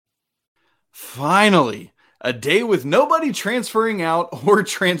Finally, a day with nobody transferring out or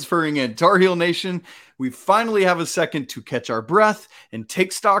transferring in. Tar Heel Nation, we finally have a second to catch our breath and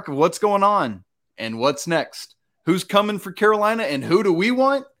take stock of what's going on and what's next. Who's coming for Carolina and who do we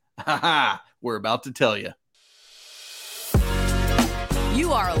want? We're about to tell you.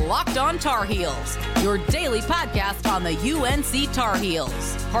 You are Locked On Tar Heels, your daily podcast on the UNC Tar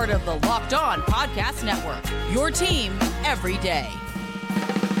Heels, part of the Locked On Podcast Network, your team every day.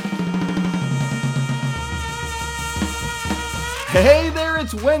 Hey there,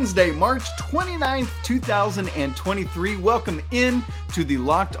 it's Wednesday, March 29th, 2023. Welcome in to the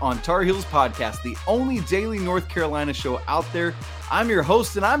Locked On Tar Heels podcast, the only daily North Carolina show out there. I'm your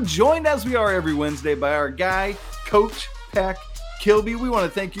host, and I'm joined as we are every Wednesday by our guy, Coach Pack Kilby. We want to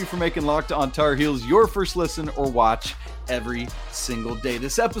thank you for making Locked On Tar Heels your first listen or watch every single day.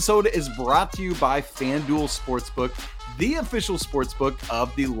 This episode is brought to you by FanDuel Sportsbook, the official sportsbook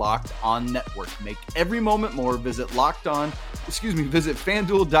of the Locked On Network. Make every moment more. Visit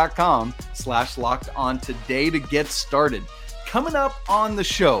FanDuel.com/LockedOn today to get started. Coming up on the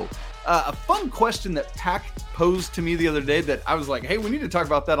show, a fun question that Pack posed to me the other day that I was like, hey, we need to talk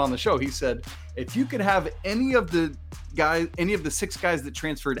about that on the show. He said, if you could have any of the six guys that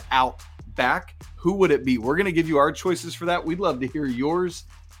transferred out back, who would it be? We're going to give you our choices for that. We'd love to hear yours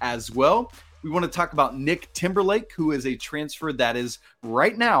as well. We want to talk about Nick Timberlake, who is a transfer that is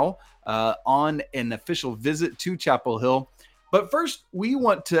right now on an official visit to Chapel Hill. But first, we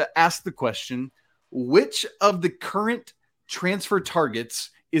want to ask the question, which of the current transfer targets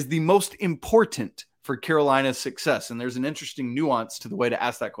is the most important for Carolina's success? And there's an interesting nuance to the way to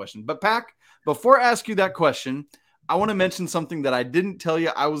ask that question. But Pack, before I ask you that question, I want to mention something that I didn't tell you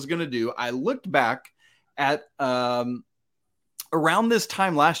I was going to do. I looked back at around this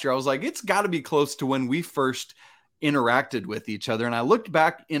time last year. I was like, it's got to be close to when we first interacted with each other. And I looked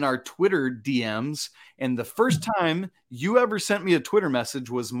back in our Twitter DMs, and the first time you ever sent me a Twitter message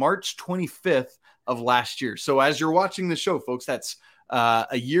was March 25th of last year. So as you're watching the show, folks, that's a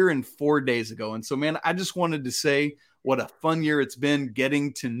year and 4 days ago. And so, man, I just wanted to say what a fun year it's been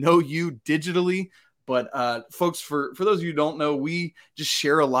getting to know you digitally. But folks, for those of you who don't know, we just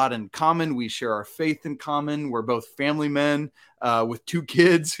share a lot in common. We share our faith in common. We're both family men with two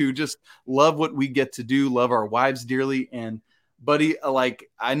kids who just love what we get to do, love our wives dearly. And buddy,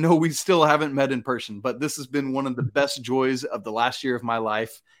 I know we still haven't met in person, but this has been one of the best joys of the last year of my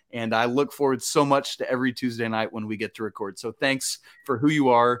life. And I look forward so much to every Tuesday night when we get to record. So thanks for who you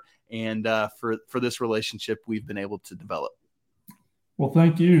are and for this relationship we've been able to develop. Well,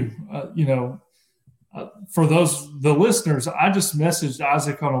 thank you. For the listeners, I just messaged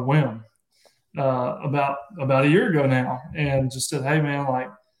Isaac on a whim about a year ago now, and just said, "Hey, man,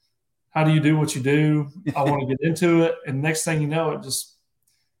 how do you do what you do? I want to get into it." And next thing you know, it just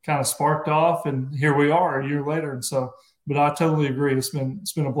kind of sparked off, and here we are a year later. And so, but I totally agree. It's been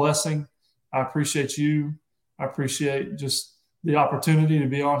a blessing. I appreciate you. I appreciate just the opportunity to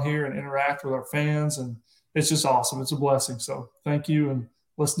be on here and interact with our fans, and it's just awesome. It's a blessing. So thank you, and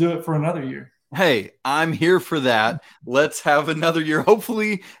let's do it for another year. Hey, I'm here for that. Let's have another year.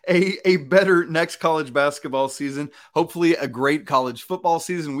 Hopefully a better next college basketball season. Hopefully a great college football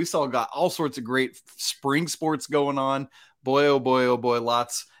season. We got all sorts of great spring sports going on. Boy, oh boy,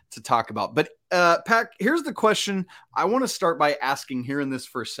 lots to talk about. But Pack, here's the question I want to start by asking here in this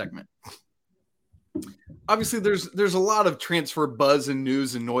first segment. Obviously, there's a lot of transfer buzz and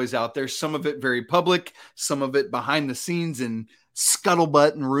news and noise out there. Some of it very public, some of it behind the scenes and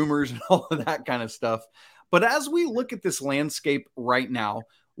scuttlebutt and rumors and all of that kind of stuff. But as we look at this landscape right now,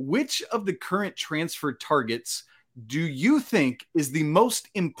 which of the current transfer targets do you think is the most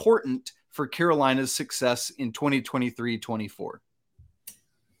important for Carolina's success in 2023-24?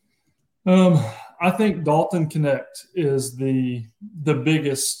 I think Dalton Knecht is the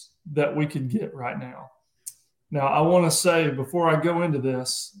biggest that we could get right now. Now, I want to say before I go into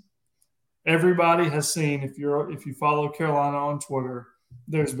this, everybody has seen, if you follow Carolina on Twitter,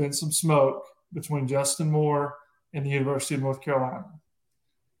 there's been some smoke between Justin Moore and the University of North Carolina.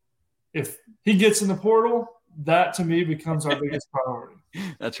 If he gets in the portal, that to me becomes our biggest priority.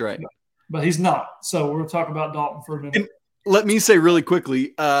 That's right. But he's not. So we'll talk about Dalton for a minute. And let me say really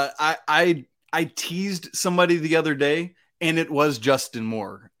quickly, I teased somebody the other day, and it was Justin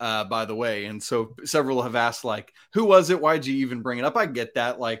Moore, by the way. And so several have asked, who was it? Why'd you even bring it up? I get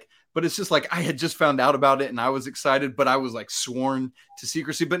that. But it's just I had just found out about it and I was excited, but I was sworn to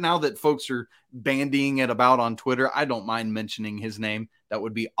secrecy. But now that folks are bandying it about on Twitter, I don't mind mentioning his name. That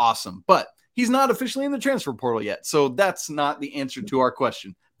would be awesome. But he's not officially in the transfer portal yet. So that's not the answer to our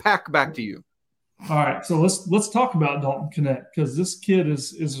question. Pack, back to you. All right, so let's talk about Dalton Knecht because this kid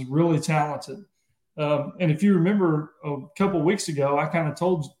is really talented. And if you remember a couple of weeks ago, I kind of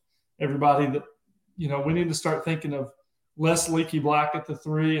told everybody that we need to start thinking of less Leaky Black at the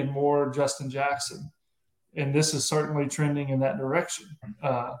three and more Justin Jackson. And this is certainly trending in that direction.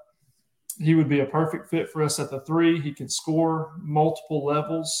 He would be a perfect fit for us at the three. He can score multiple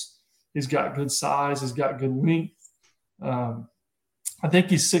levels. He's got good size. He's got good length. I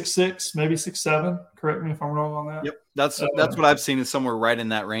think he's 6'6", maybe 6'7". Correct me if I'm wrong on that. Yep, that's what I've seen is somewhere right in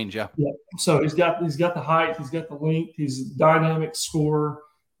that range. Yeah. Yeah. So he's got the height. He's got the length. He's a dynamic scorer,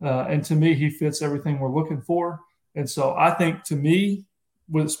 and to me, he fits everything we're looking for. And so I think, to me,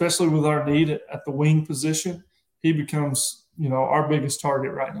 especially with our need at the wing position, he becomes our biggest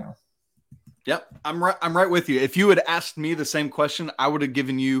target right now. Yep, I'm right with you. If you had asked me the same question, I would have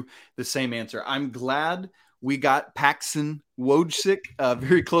given you the same answer. I'm glad we got Paxton Wojcik,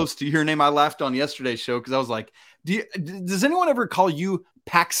 very close to your name. I laughed on yesterday's show because I was like, does anyone ever call you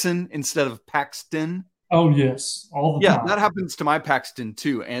Paxton instead of Paxton? Oh, yes, all the time. Yeah, that happens to my Paxton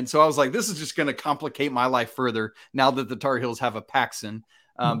too. And so I was like, this is just going to complicate my life further now that the Tar Heels have a Paxton.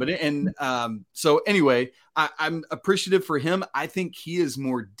 So anyway, I'm appreciative for him. I think he is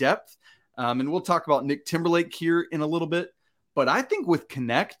more depth. And we'll talk about Nick Timberlake here in a little bit. But I think with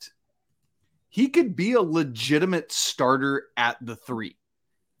Knecht, he could be a legitimate starter at the three.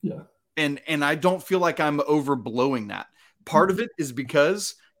 Yeah. And I don't feel like I'm overblowing that. Part of it is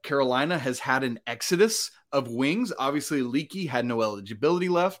because Carolina has had an exodus of wings. Obviously, Leaky had no eligibility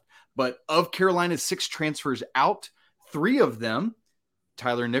left. But of Carolina's 6 transfers out, 3 of them,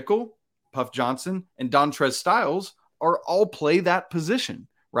 Tyler Nickel, Puff Johnson, and Dontrez Styles, are all play that position.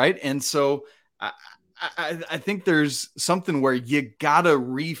 Right. And so I think there's something where you got to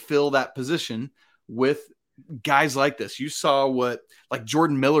refill that position with guys like this. You saw what like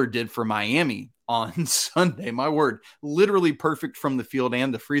Jordan Miller did for Miami on Sunday. My word, literally perfect from the field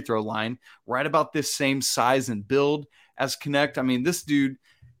and the free throw line, right about this same size and build as Knecht. I mean, this dude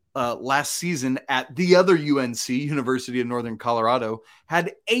last season at the other UNC, University of Northern Colorado,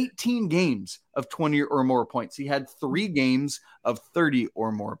 had 18 games of 20 or more points. He had 3 games of 30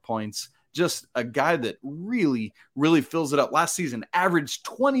 or more points. Just a guy that really, really fills it up. Last season, averaged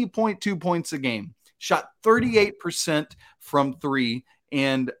 20.2 points a game, shot 38% from 3.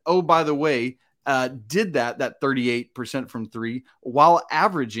 And, oh, by the way, did that 38% from 3 while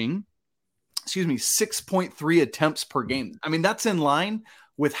averaging, 6.3 attempts per game. I mean, that's in line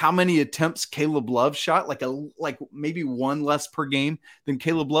with how many attempts Caleb Love shot, like maybe 1 less per game than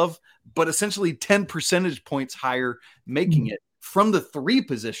Caleb Love, but essentially 10 percentage points higher, making it from the 3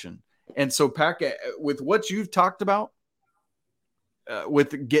 position. And so, Pac, with what you've talked about,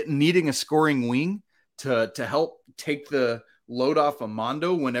 with needing a scoring wing to help take the load off of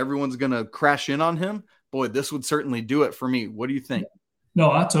Mondo when everyone's going to crash in on him, boy, this would certainly do it for me. What do you think?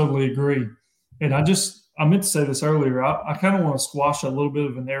 No, I totally agree. And I meant to say this earlier. I kind of want to squash a little bit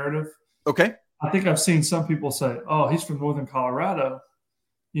of a narrative. Okay. I think I've seen some people say, oh, he's from Northern Colorado.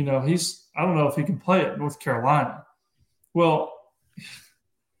 I don't know if he can play at North Carolina. Well,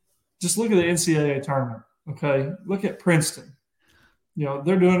 just look at the NCAA tournament, okay? Look at Princeton.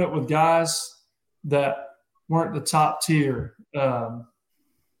 They're doing it with guys that weren't the top tier.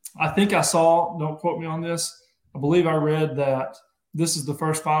 I think I saw, don't quote me on this, I believe I read that this is the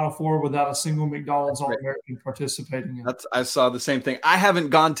first Final Four without a single McDonald's All-American participating in it. I saw the same thing. I haven't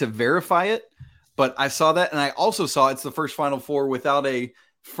gone to verify it, but I saw that. And I also saw it's the first Final Four without a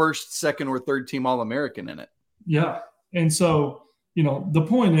first, second, or third team All-American in it. Yeah. And so, the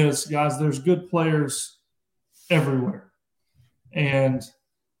point is, guys, there's good players everywhere. And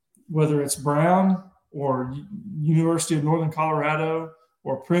whether it's Brown or University of Northern Colorado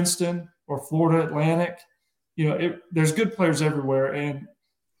or Princeton or Florida Atlantic, there's good players everywhere. And,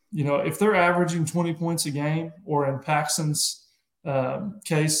 if they're averaging 20 points a game, or in Paxton's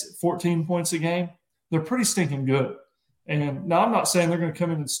case, 14 points a game, they're pretty stinking good. And now I'm not saying they're going to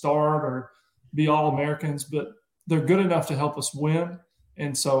come in and start or be All-Americans, but they're good enough to help us win.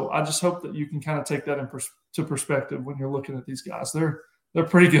 And so I just hope that you can kind of take that into perspective when you're looking at these guys. They're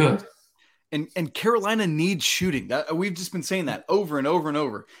pretty good. And Carolina needs shooting. That we've just been saying that over and over and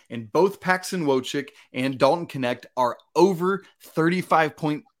over. And both Paxton Wojcik and Dalton Knecht are over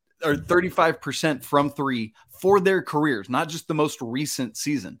 35% from 3 for their careers, not just the most recent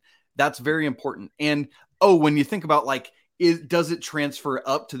season. That's very important. And when you think about does it transfer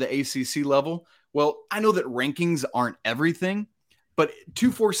up to the ACC level? Well, I know that rankings aren't everything, but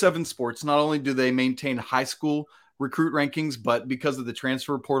 247 Sports, not only do they maintain high school recruit rankings, but because of the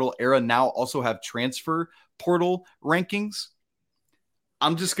transfer portal era, now also have transfer portal rankings.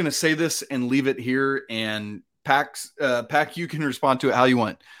 I'm just going to say this and leave it here, and Pack, you can respond to it how you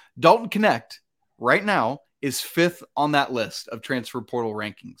want. Dalton Knecht right now is 5th on that list of transfer portal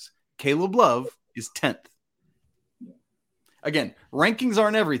rankings. Caleb Love is 10th. Again, rankings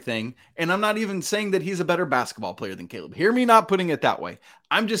aren't everything, and I'm not even saying that he's a better basketball player than Caleb. Hear me not putting it that way.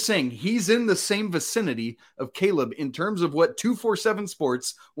 I'm just saying he's in the same vicinity of Caleb in terms of what 247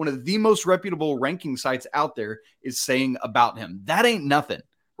 Sports, one of the most reputable ranking sites out there, is saying about him. That ain't nothing,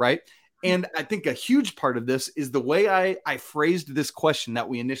 right? And I think a huge part of this is the way I phrased this question that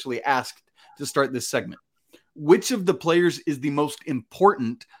we initially asked to start this segment. Which of the players is the most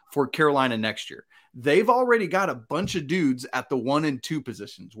important for Carolina next year? They've already got a bunch of dudes at the 1 and 2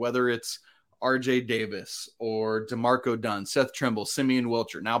 positions, whether it's RJ Davis or DeMarco Dunn, Seth Trimble, Simeon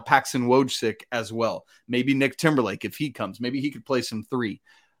Wilcher, now Paxton Wojcik as well. Maybe Nick Timberlake, if he comes, maybe he could play some 3.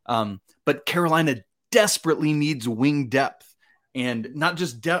 But Carolina desperately needs wing depth, and not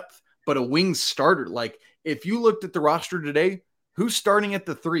just depth, but a wing starter. Like if you looked at the roster today, who's starting at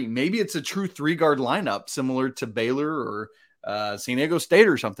the 3? Maybe it's a true 3-guard lineup similar to Baylor or San Diego State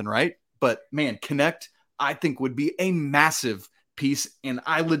or something, right? But man, Knecht, I think, would be a massive piece, and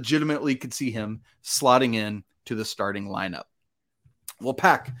I legitimately could see him slotting in to the starting lineup. Well,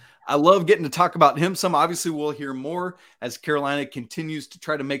 Pack, I love getting to talk about him some. Obviously, we'll hear more as Carolina continues to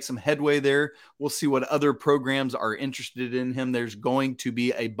try to make some headway there. We'll see what other programs are interested in him. There's going to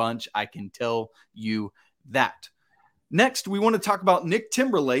be a bunch, I can tell you that. Next, we want to talk about Nick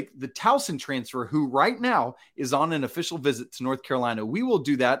Timberlake, the Towson transfer, who right now is on an official visit to North Carolina. We will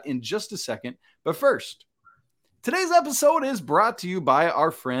do that in just a second. But first, today's episode is brought to you by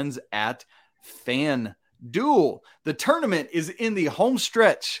our friends at FanDuel. The tournament is in the home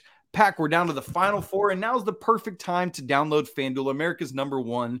stretch. Pack, we're down to the Final Four, and now's the perfect time to download FanDuel, America's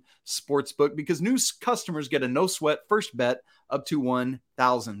 #1 sportsbook, because new customers get a no-sweat first bet up to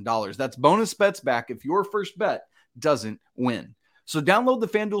 $1,000. That's bonus bets back if your first bet doesn't win. So download the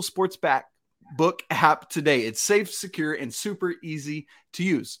FanDuel Sportsbook app today. It's safe, secure, and super easy to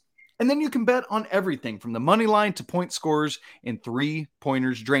use. And then you can bet on everything from the money line to point scores and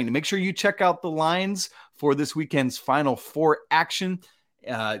 3-pointers drained. Make sure you check out the lines for this weekend's Final Four action.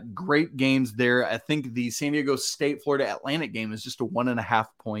 Great games there. I think the San Diego State Florida Atlantic game is just a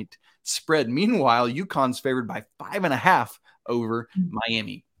 1.5-point spread. Meanwhile, UConn's favored by 5.5 over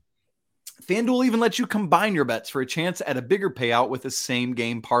Miami. FanDuel even lets you combine your bets for a chance at a bigger payout with a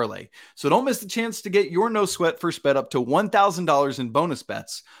same-game parlay. So don't miss the chance to get your no-sweat first bet up to $1,000 in bonus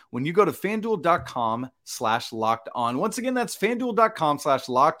bets when you go to FanDuel.com/lockedon. Once again, that's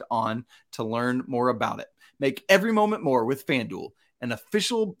FanDuel.com/lockedon to learn more about it. Make every moment more with FanDuel, an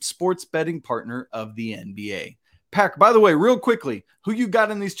official sports betting partner of the NBA. Pack, by the way, real quickly, who you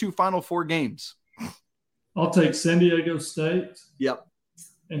got in these 2 Final Four games? I'll take San Diego State. Yep.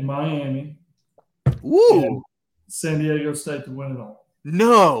 And Miami. Woo! And San Diego State to win it all.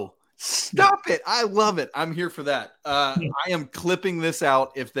 No, stop it. I love it. I'm here for that. I am clipping this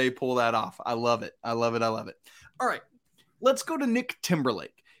out if they pull that off. I love it. I love it. I love it. All right, let's go to Nick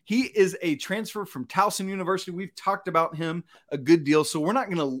Timberlake. He is a transfer from Towson University. We've talked about him a good deal, so we're not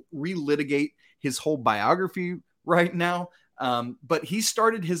going to relitigate his whole biography right now. But he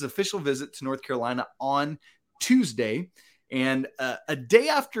started his official visit to North Carolina on Tuesday. And a day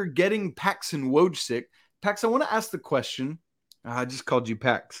after getting Paxton Wojcik, Pax, I want to ask the question. I just called you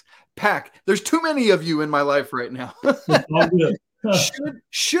Pax. Pack, there's too many of you in my life right now.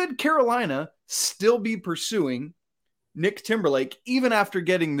 Should Carolina still be pursuing Nick Timberlake even after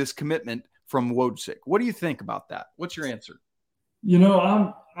getting this commitment from Wojcik? What do you think about that? What's your answer? You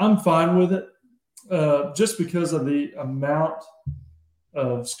know, I'm fine with it just because of the amount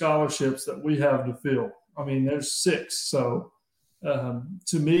of scholarships that we have to fill. I mean, there's 6. So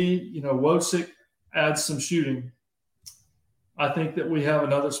to me, you know, Wojcik adds some shooting. I think that we have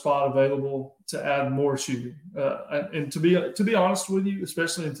another spot available to add more shooting. And to be honest with you,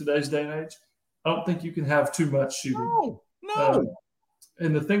 especially in today's day and age, I don't think you can have too much shooting. No.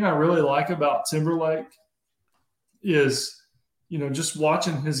 And the thing I really like about Timberlake is, you know, just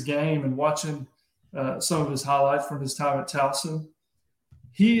watching his game and watching some of his highlights from his time at Towson.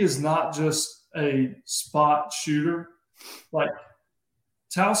 He is not just a spot shooter. Like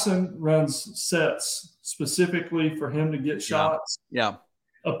Towson runs sets specifically for him to get shots. Yeah.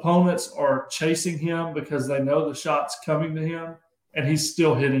 Opponents are chasing him because they know the shot's coming to him, and he's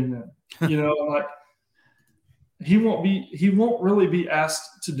still hitting them. You know, like he won't really be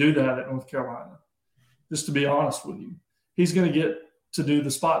asked to do that at North Carolina. Just to be honest with you, he's going to get to do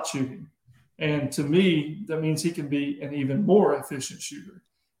the spot shooting, and to me, that means he can be an even more efficient shooter.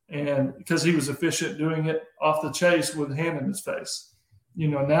 And because he was efficient doing it off the chase with a hand in his face.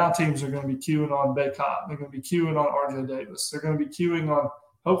 now teams are going to be queuing on Baycott. They're going to be queuing on RJ Davis. They're going to be queuing on,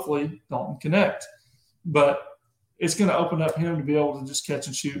 hopefully, Dalton Knecht. But it's going to open up him to be able to just catch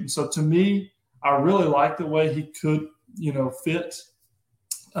and shoot. And so to me, I really like the way he could, fit.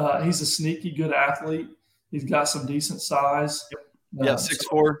 He's a sneaky good athlete. He's got some decent size. Yeah,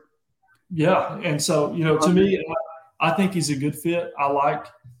 6'4". Yeah. And so, to me, I think he's a good fit. I like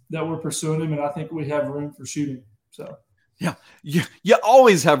that we're pursuing him, and I think we have room for shooting. So. Yeah, you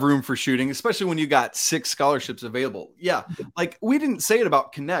always have room for shooting, especially when you got 6 scholarships available. Yeah, like we didn't say it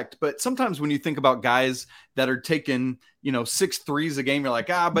about Knecht, but sometimes when you think about guys that are taking, 6 threes a game, you're like,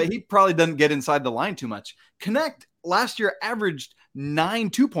 but he probably doesn't get inside the line too much. Knecht last year averaged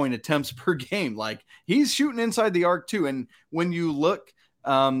 9 2-point attempts per game. Like he's shooting inside the arc too. And when you look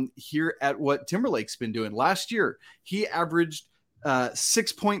here at what Timberlake's been doing last year, he averaged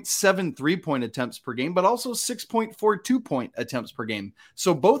 6.7 3-point attempts per game, but also 6.4 2-point attempts per game.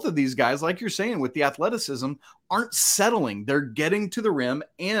 So both of these guys, like you're saying, with the athleticism, aren't settling. They're getting to the rim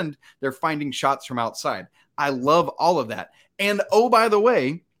and they're finding shots from outside. I love all of that. And oh, by the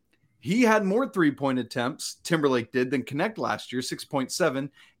way, he had more 3-point attempts, Timberlake did, than Knecht last year, 6.7,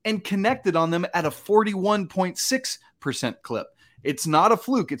 and connected on them at a 41.6% clip. It's not a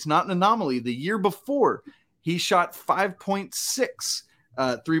fluke. It's not an anomaly. The year before, he shot 5.6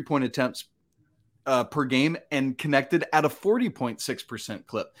 3-point attempts per game and connected at a 40.6%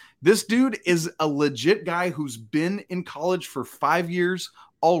 clip. This dude is a legit guy who's been in college for 5 years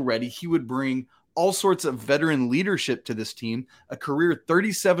already. He would bring all sorts of veteran leadership to this team, a career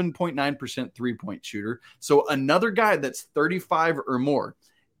 37.9% 3-point shooter. So another guy that's 35 or more.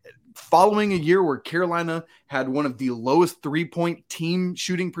 Following a year where Carolina had one of the lowest 3-point team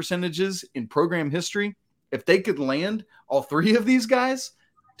shooting percentages in program history, if they could land all 3 of these guys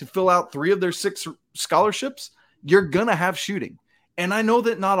to fill out 3 of their 6 scholarships, you're going to have shooting. And I know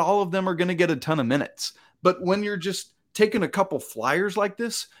that not all of them are going to get a ton of minutes, but when you're just taking a couple flyers like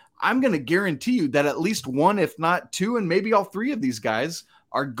this, I'm going to guarantee you that at least 1, if not 2, and maybe all 3 of these guys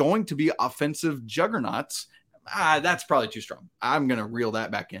are going to be offensive juggernauts. That's probably too strong. I'm going to reel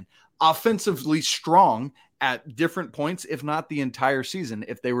that back in. Offensively strong at different points, if not the entire season,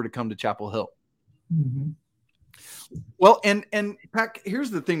 if they were to come to Chapel Hill. Mm-hmm. Well, and Pac, here's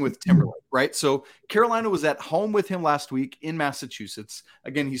the thing with Timberlake, right? So Carolina was at home with him last week in Massachusetts.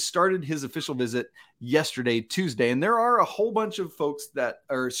 Again, he started his official visit yesterday, Tuesday, and there are a whole bunch of folks that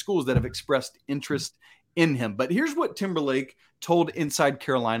are schools that have expressed interest in him. But here's what Timberlake told Inside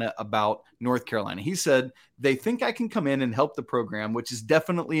Carolina about North Carolina. He said, they think I can come in and help the program, which is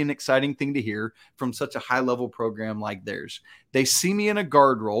definitely an exciting thing to hear from such a high-level program like theirs. They see me in a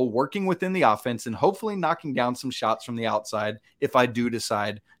guard role, working within the offense and hopefully knocking down some shots from the outside if I do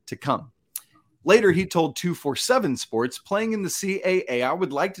decide to come. Later, he told 247 Sports, playing in the CAA, I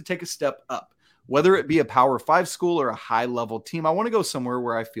would like to take a step up. Whether it be a Power 5 school or a high-level team, I want to go somewhere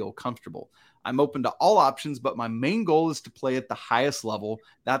where I feel comfortable. I'm open to all options, but my main goal is to play at the highest level.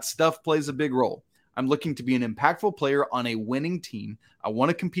 That stuff plays a big role. I'm looking to be an impactful player on a winning team. I want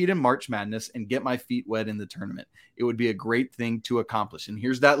to compete in March Madness and get my feet wet in the tournament. It would be a great thing to accomplish. And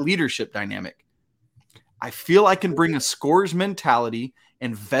here's that leadership dynamic. I feel I can bring a scorer's mentality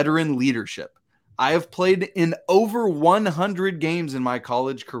and veteran leadership. I have played in over 100 games in my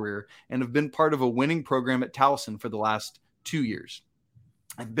college career and have been part of a winning program at Towson for the last 2 years.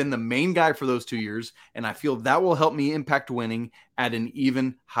 I've been the main guy for those 2 years, and I feel that will help me impact winning at an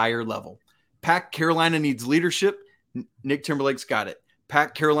even higher level. Pac, Carolina needs leadership. Nick Timberlake's got it.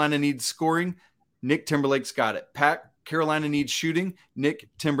 Pac, Carolina needs scoring. Nick Timberlake's got it. Pac, Carolina needs shooting. Nick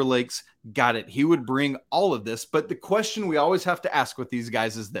Timberlake's got it. He would bring all of this, but the question we always have to ask with these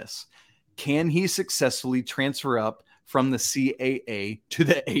guys is this. Can he successfully transfer up from the CAA to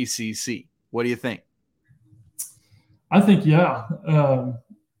the ACC? What do you think? I think, yeah.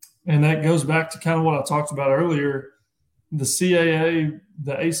 And that goes back to kind of what I talked about earlier. The CAA,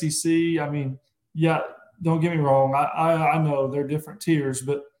 the ACC, I mean, yeah, don't get me wrong. I know they're different tiers,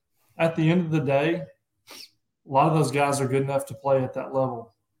 but at the end of the day, a lot of those guys are good enough to play at that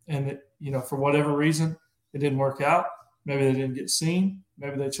level. And, for whatever reason, it didn't work out. Maybe they didn't get seen.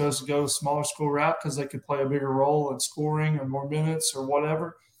 Maybe they chose to go a smaller school route because they could play a bigger role in scoring or more minutes or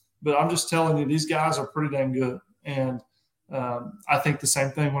whatever. But I'm just telling you, these guys are pretty dang good. And I think the same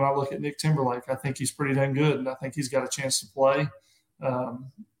thing when I look at Nick Timberlake. I think he's pretty dang good, and I think he's got a chance to play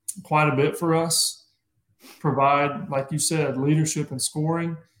quite a bit for us, provide, like you said, leadership and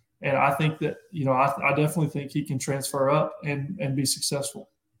scoring. And I think that, I definitely think he can transfer up and be successful.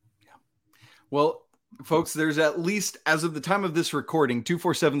 Well, Folks, there's at least, as of the time of this recording,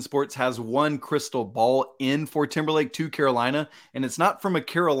 247 Sports has one crystal ball in for Timberlake to Carolina, and it's not from a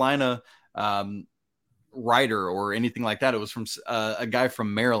Carolina writer or anything like that. It was from a guy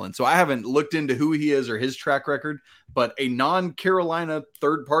from Maryland. So I haven't looked into who he is or his track record, but a non-Carolina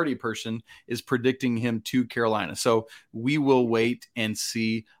third-party person is predicting him to Carolina. So we will wait and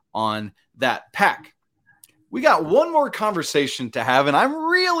see on that. Pack, we got one more conversation to have, and I'm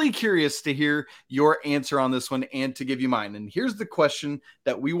really curious to hear your answer on this one and to give you mine. And here's the question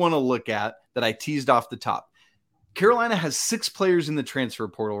that we want to look at that I teased off the top. Carolina has 6 players in the transfer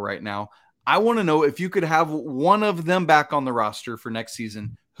portal right now. I want to know if you could have one of them back on the roster for next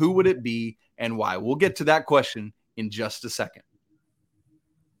season, who would it be and why? We'll get to that question in just a second.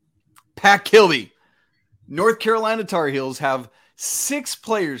 Pack Kilby. North Carolina Tar Heels have 6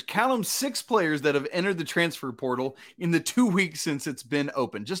 players, count them, 6 players that have entered the transfer portal in the 2 weeks since it's been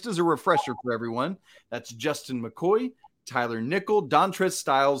open. Just as a refresher for everyone, that's Justin McCoy, Tyler Nickel, Dontrez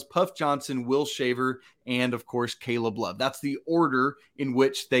Styles, Puff Johnson, Will Shaver, and of course, Caleb Love. That's the order in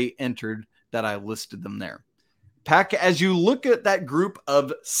which they entered that I listed them there. Pack, as you look at that group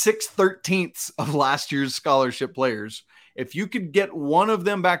of 6/13 of last year's scholarship players, if you could get one of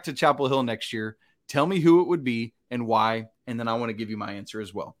them back to Chapel Hill next year, tell me who it would be and why, and then I want to give you my answer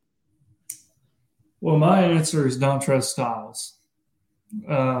as well. Well, my answer is Dontrez Styles.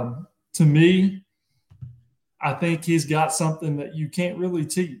 To me, I think he's got something that you can't really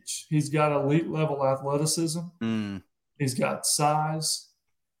teach. He's got elite level athleticism. He's got size.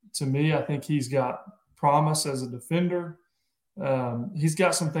 To me, I think he's got promise as a defender. He's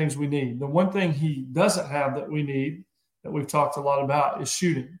got some things we need. The one thing he doesn't have that we need, that we've talked a lot about, is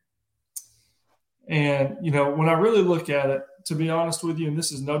shooting. And, you know, when I really look at it, to be honest with you, and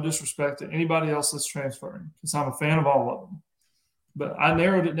this is no disrespect to anybody else that's transferring, because I'm a fan of all of them, but I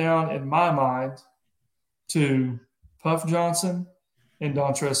narrowed it down in my mind to Puff Johnson and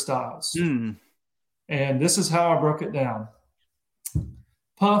Dontrez Styles. And this is how I broke it down.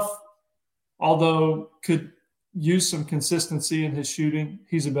 Puff, although could use some consistency in his shooting,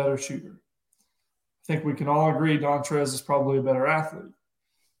 he's a better shooter. I think we can all agree Dontrez is probably a better athlete.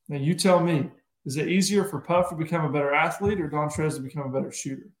 Now you tell me, is it easier for Puff to become a better athlete or Dontrez to become a better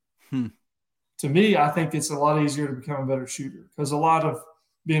shooter? To me, I think it's a lot easier to become a better shooter, because a lot of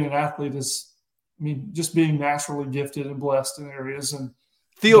being an athlete is, I mean, just being naturally gifted and blessed in areas. And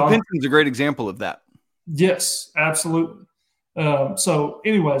Theo Pinson's a great example of that. Yes, absolutely. So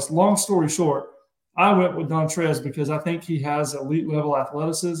anyways, long story short, I went with Dontrez because I think he has elite level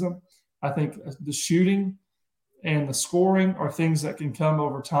athleticism. I think the shooting and the scoring are things that can come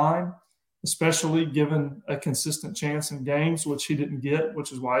over time, especially given a consistent chance in games, which he didn't get,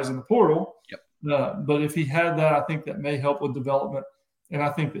 which is why he's in the portal. But if he had that, I think that may help with development. And I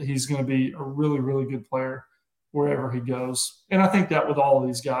think that he's going to be a really, really good player wherever he goes. And I think that with all of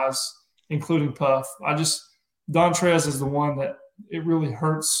these guys, including Puff, Dontrez is the one that it really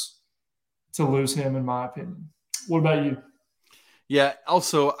hurts to lose him, in my opinion. What about you? Yeah.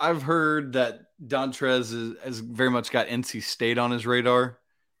 Also, I've heard that Dontrez has very much got NC State on his radar.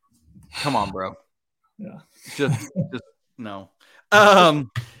 Come on, bro. Yeah. Just no.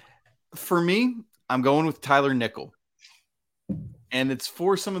 For me, I'm going with Tyler Nickel. And it's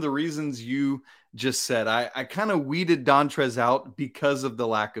for some of the reasons you just said. I kind of weeded Dontrez out because of the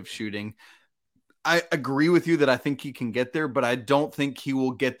lack of shooting. I agree with you that I think he can get there, but I don't think he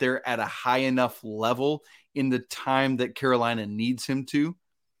will get there at a high enough level in the time that Carolina needs him to.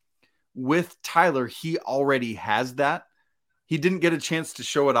 With Tyler, he already has that. He didn't get a chance to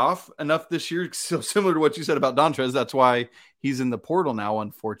show it off enough this year. So similar to what you said about Dontrez, that's why he's in the portal now,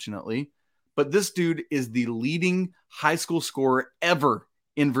 unfortunately. But this dude is the leading high school scorer ever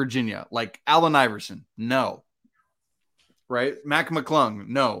in Virginia. Like Allen Iverson, no. Right? Mac McClung,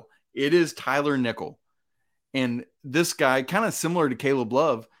 no. It is Tyler Nickel. And this guy, kind of similar to Caleb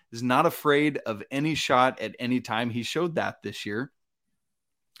Love, is not afraid of any shot at any time. He showed that this year.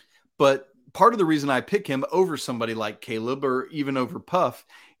 But part of the reason I pick him over somebody like Caleb or even over Puff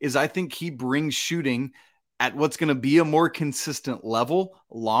is I think he brings shooting at what's going to be a more consistent level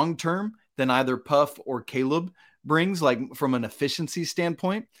long-term than either Puff or Caleb brings, like from an efficiency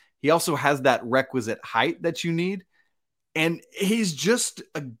standpoint. He also has that requisite height that you need. And he's just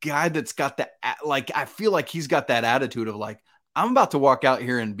a guy that's got that, like, I feel like he's got that attitude of like, I'm about to walk out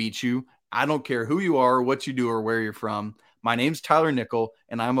here and beat you. I don't care who you are, what you do, or where you're from. My name's Tyler Nickel,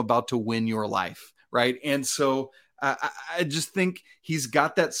 and I'm about to win your life, right? And so I just think he's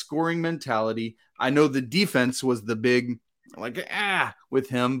got that scoring mentality. I know the defense was the big, with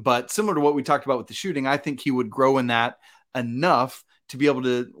him, but similar to what we talked about with the shooting, I think he would grow in that enough to be able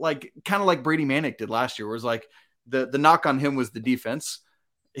to kind of like Brady Manick did last year, where it's like the knock on him was the defense.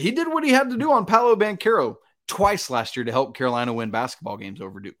 He did what he had to do on Paolo Banchero twice last year to help Carolina win basketball games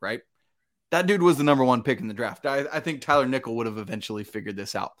over Duke, right? That dude was the number one pick in the draft. I think Tyler Nickel would have eventually figured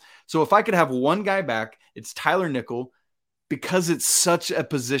this out. So if I could have one guy back, it's Tyler Nickel, because it's such a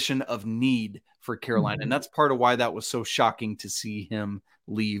position of need for Carolina. Mm-hmm. And that's part of why that was so shocking to see him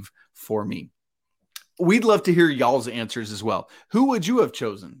leave for me. We'd love to hear y'all's answers as well. Who would you have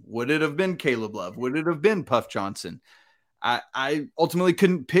chosen? Would it have been Caleb Love? Would it have been Puff Johnson? I ultimately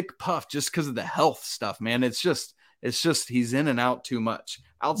couldn't pick Puff just because of the health stuff, man. It's just he's in and out too much.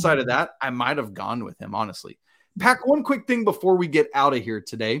 Outside of that, I might have gone with him, honestly. Pack, one quick thing before we get out of here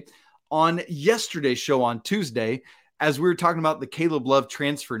today. On yesterday's show on Tuesday, as we were talking about the Caleb Love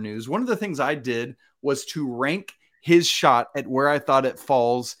transfer news, one of the things I did was to rank his shot at where I thought it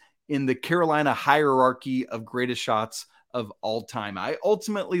falls in the Carolina hierarchy of greatest shots of all time. I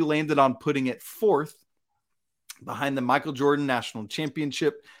ultimately landed on putting it fourth behind the Michael Jordan National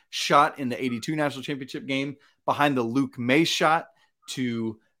Championship shot in the 82 National Championship game, behind the Luke May shot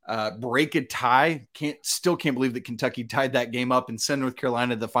to break a tie. Still can't believe that Kentucky tied that game up and sent North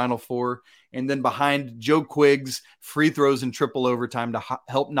Carolina to the Final Four. And then behind Joe Quigg's free throws in triple overtime to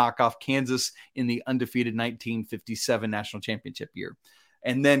help knock off Kansas in the undefeated 1957 National Championship year.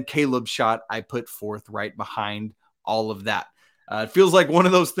 And then Caleb's shot, I put fourth right behind all of that. It feels like one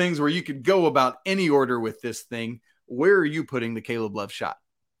of those things where you could go about any order with this thing. Where are you putting the Caleb Love shot?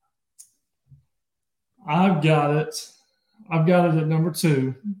 I've got it at number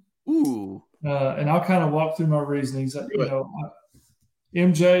 2. Ooh. And I'll kind of walk through my reasonings.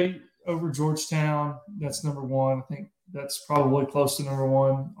 MJ over Georgetown, that's number 1. I think that's probably close to number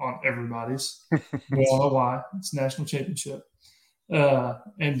 1 on everybody's. We all know why. It's national championship.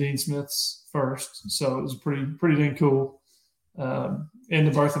 And Dean Smith's first. So it was pretty dang cool. In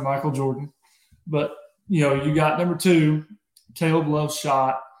the birth of Michael Jordan. But, you got number 2, Caleb Love's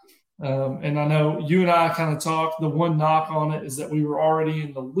shot. And I know you and I kind of talked. The one knock on it is that we were already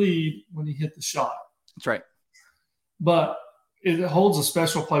in the lead when he hit the shot. That's right. But it holds a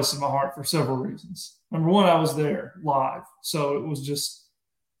special place in my heart for several reasons. Number 1, I was there live. So it was just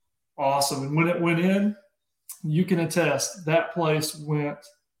awesome. And when it went in, you can attest that place went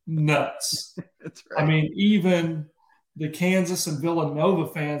nuts. That's right. I mean, even the Kansas and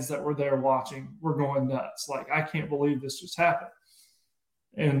Villanova fans that were there watching were going nuts. Like, I can't believe this just happened.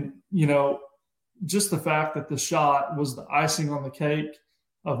 And, just the fact that the shot was the icing on the cake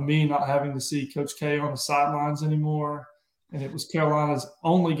of me not having to see Coach K on the sidelines anymore. And it was Carolina's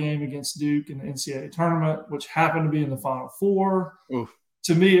only game against Duke in the NCAA tournament, which happened to be in the Final Four. Oof.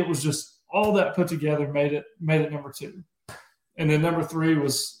 To me, it was just all that put together made it number 2. And then number 3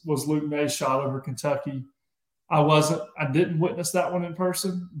 was Luke May's shot over Kentucky. I didn't witness that one in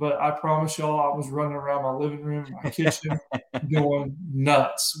person, but I promise y'all I was running around my living room, my kitchen, going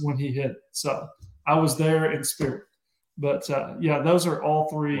nuts when he hit it. So I was there in spirit. But, those are all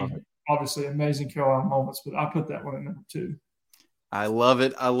 3, obviously, amazing Carolina moments, but I put that one at number 2. I love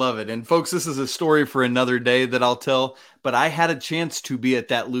it. I love it. And, folks, this is a story for another day that I'll tell, but I had a chance to be at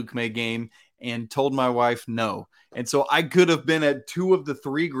that Luke May game and told my wife no. And so I could have been at 2 of the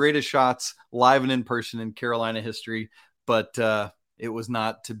 3 greatest shots live and in person in Carolina history, but it was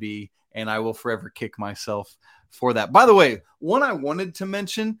not to be, and I will forever kick myself for that. By the way, one I wanted to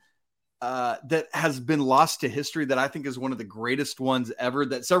mention that has been lost to history that I think is one of the greatest ones ever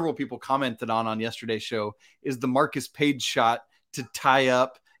that several people commented on yesterday's show is the Marcus Page shot to tie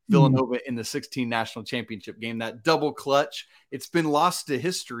up Villanova in the 16 national championship game, that double clutch. It's been lost to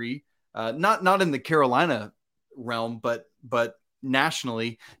history, not in the Carolina realm, but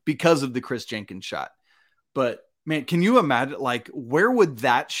nationally because of the Chris Jenkins shot. But man, can you imagine, like, where would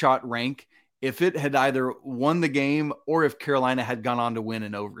that shot rank if it had either won the game or if Carolina had gone on to win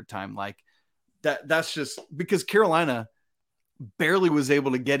in overtime? Like that's just because Carolina barely was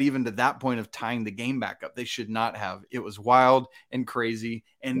able to get even to that point of tying the game back up. They should not have. It was wild and crazy.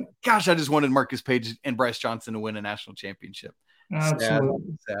 And gosh, I just wanted Marcus Page and Bryce Johnson to win a national championship.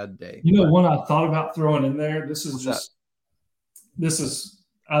 Absolutely. Sad day. One I thought about throwing in there. This is,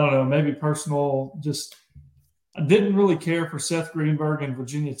 I don't know, maybe personal. Just, I didn't really care for Seth Greenberg and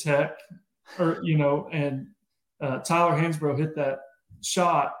Virginia Tech, and Tyler Hansbrough hit that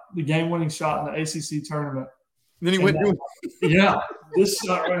shot, the game-winning shot in the ACC tournament. And then he went through. Yeah, this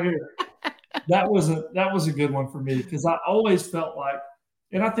shot right here. That was a good one for me because I always felt like,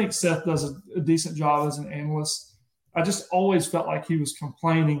 and I think Seth does a decent job as an analyst. I just always felt like he was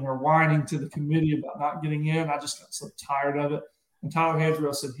complaining or whining to the committee about not getting in. I just got so tired of it. And Tyler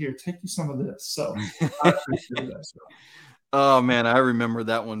Hansbrough said, "Here, take you some of this." So I appreciate that. Oh, man, I remember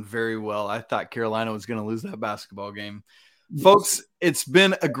that one very well. I thought Carolina was going to lose that basketball game. Folks, it's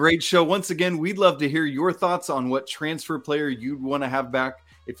been a great show. Once again, we'd love to hear your thoughts on what transfer player you'd want to have back.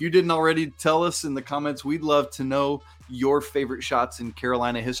 If you didn't already tell us in the comments, we'd love to know your favorite shots in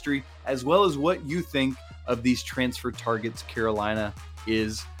Carolina history, as well as what you think of these transfer targets Carolina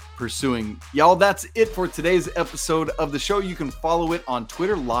is pursuing. Y'all, that's it for today's episode of the show. You can follow it on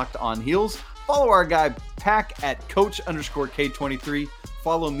Twitter, Locked On Heels. Follow our guy Pack at Coach_K23.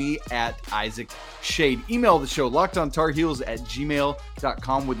 Follow me at Isaac Shade. Email the show,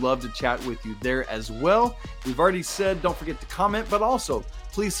 lockedontarheels@gmail.com. Would love to chat with you there as well. We've already said, don't forget to comment, but also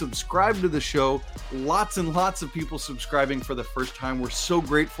please subscribe to the show. Lots and lots of people subscribing for the first time. We're so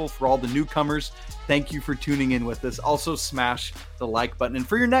grateful for all the newcomers. Thank you for tuning in with us. Also smash the like button. And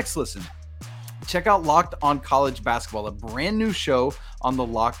for your next listen, check out Locked On College Basketball, a brand new show on the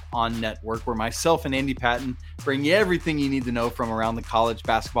Locked On Network, where myself and Andy Patton bring you everything you need to know from around the college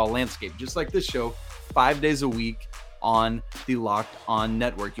basketball landscape, just like this show, 5 days a week on the Locked On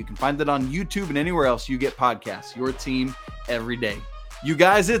Network. You can find that on YouTube and anywhere else you get podcasts. Your team every day. You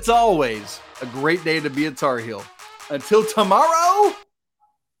guys, it's always a great day to be a Tar Heel. Until tomorrow,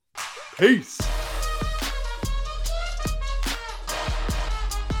 peace.